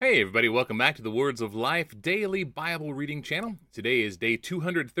Hey everybody, welcome back to the Words of Life Daily Bible Reading Channel. Today is day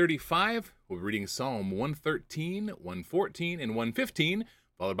 235. We'll be reading Psalm 113, 114, and 115,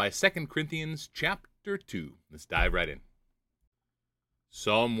 followed by 2 Corinthians chapter 2. Let's dive right in.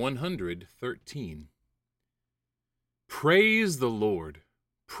 Psalm 113. Praise the Lord.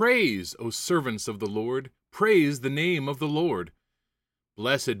 Praise, O servants of the Lord. Praise the name of the Lord.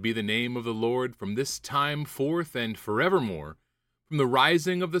 Blessed be the name of the Lord from this time forth and forevermore. From the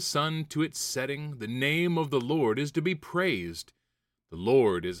rising of the sun to its setting, the name of the Lord is to be praised. The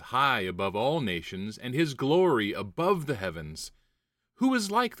Lord is high above all nations, and his glory above the heavens. Who is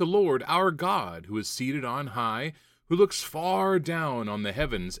like the Lord our God, who is seated on high, who looks far down on the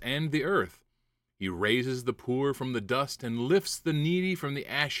heavens and the earth? He raises the poor from the dust and lifts the needy from the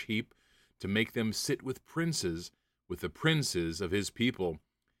ash heap to make them sit with the princes of his people.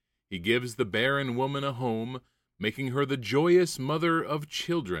 He gives the barren woman a home, making her the joyous mother of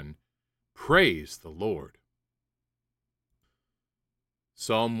children. Praise the Lord.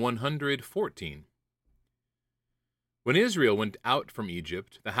 Psalm 114. When Israel went out from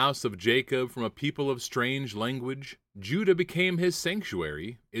Egypt, the house of Jacob from a people of strange language, Judah became his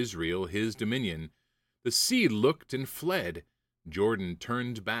sanctuary, Israel his dominion. The sea looked and fled, Jordan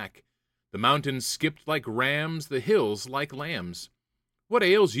turned back. The mountains skipped like rams, the hills like lambs. What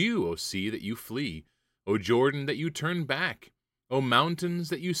ails you, O sea, that you flee? O Jordan, that you turn back? O mountains,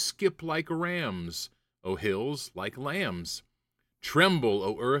 that you skip like rams? O hills, like lambs? Tremble,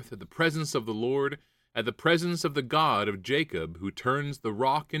 O earth, at the presence of the Lord, at the presence of the God of Jacob, who turns the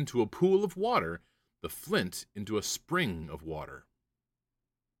rock into a pool of water, the flint into a spring of water.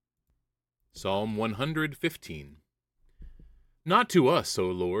 Psalm 115. Not to us, O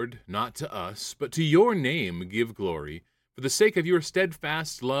Lord, not to us, but to your name give glory, for the sake of your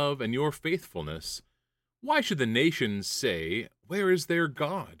steadfast love and your faithfulness. Why should the nations say, where is their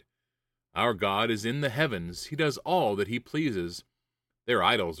God? Our God is in the heavens. He does all that he pleases. Their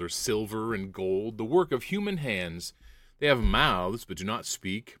idols are silver and gold, the work of human hands. They have mouths, but do not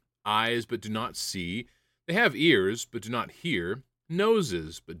speak, eyes, but do not see. They have ears, but do not hear,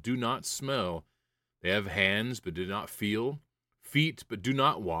 noses, but do not smell. They have hands, but do not feel, feet, but do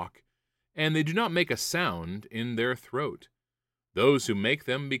not walk, and they do not make a sound in their throat. Those who make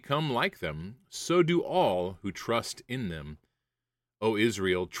them become like them, so do all who trust in them. O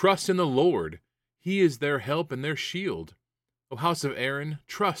Israel, trust in the Lord. He is their help and their shield. O house of Aaron,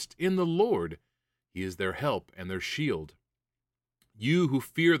 trust in the Lord. He is their help and their shield. You who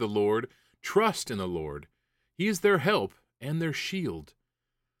fear the Lord, trust in the Lord. He is their help and their shield.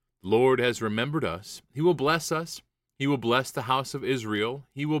 The Lord has remembered us. He will bless us. He will bless the house of Israel.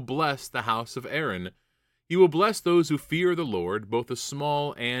 He will bless the house of Aaron. He will bless those who fear the Lord, both the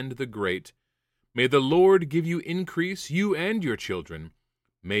small and the great. May the Lord give you increase, you and your children.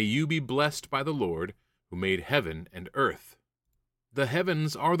 May you be blessed by the Lord, who made heaven and earth. The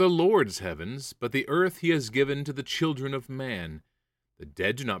heavens are the Lord's heavens, but the earth he has given to the children of man. The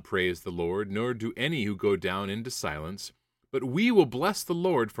dead do not praise the Lord, nor do any who go down into silence. But we will bless the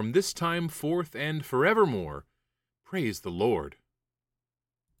Lord from this time forth and forevermore. Praise the Lord.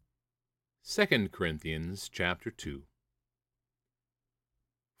 2 Corinthians chapter 2.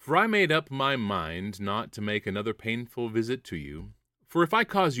 For I made up my mind not to make another painful visit to you. For if I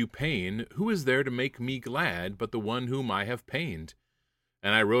cause you pain, who is there to make me glad but the one whom I have pained?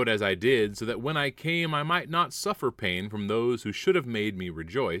 And I wrote as I did, so that when I came I might not suffer pain from those who should have made me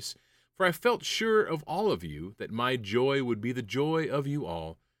rejoice. For I felt sure of all of you, that my joy would be the joy of you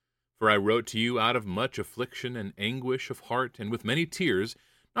all. For I wrote to you out of much affliction and anguish of heart, and with many tears,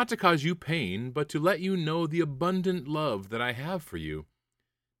 not to cause you pain, but to let you know the abundant love that I have for you.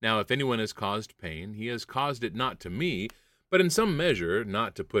 Now if anyone has caused pain, he has caused it not to me, but in some measure,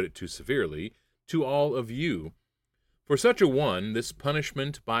 not to put it too severely, to all of you. For such a one, this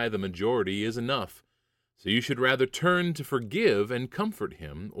punishment by the majority is enough. So you should rather turn to forgive and comfort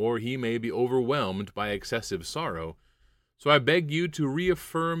him, or he may be overwhelmed by excessive sorrow. So I beg you to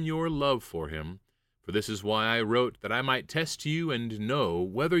reaffirm your love for him. For this is why I wrote, that I might test you and know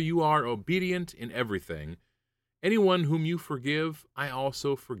whether you are obedient in everything. Anyone whom you forgive, I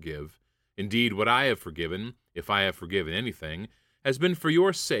also forgive. Indeed, what I have forgiven, if I have forgiven anything, has been for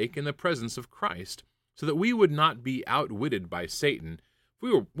your sake in the presence of Christ, so that we would not be outwitted by Satan.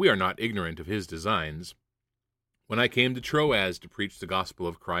 We are not ignorant of his designs. When I came to Troas to preach the gospel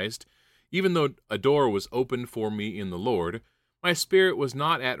of Christ, even though a door was opened for me in the Lord, my spirit was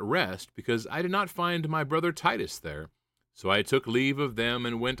not at rest, because I did not find my brother Titus there. So I took leave of them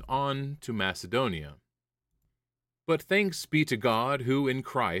and went on to Macedonia. But thanks be to God, who in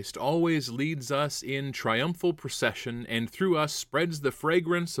Christ always leads us in triumphal procession, and through us spreads the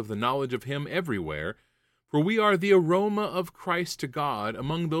fragrance of the knowledge of him everywhere. For we are the aroma of Christ to God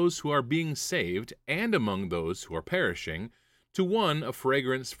among those who are being saved, and among those who are perishing. To one a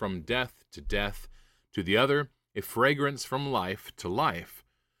fragrance from death to death, to the other a fragrance from life to life.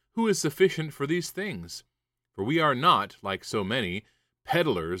 Who is sufficient for these things? For we are not, like so many,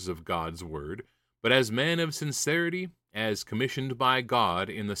 peddlers of God's word, but as men of sincerity, as commissioned by God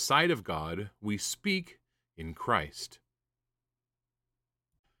in the sight of God, we speak in Christ.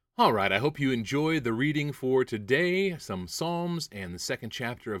 All right, I hope you enjoyed the reading for today, some Psalms and the second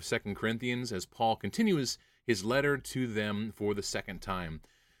chapter of 2 Corinthians as Paul continues his letter to them for the second time.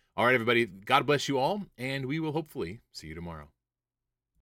 All right, everybody, God bless you all, and we will hopefully see you tomorrow.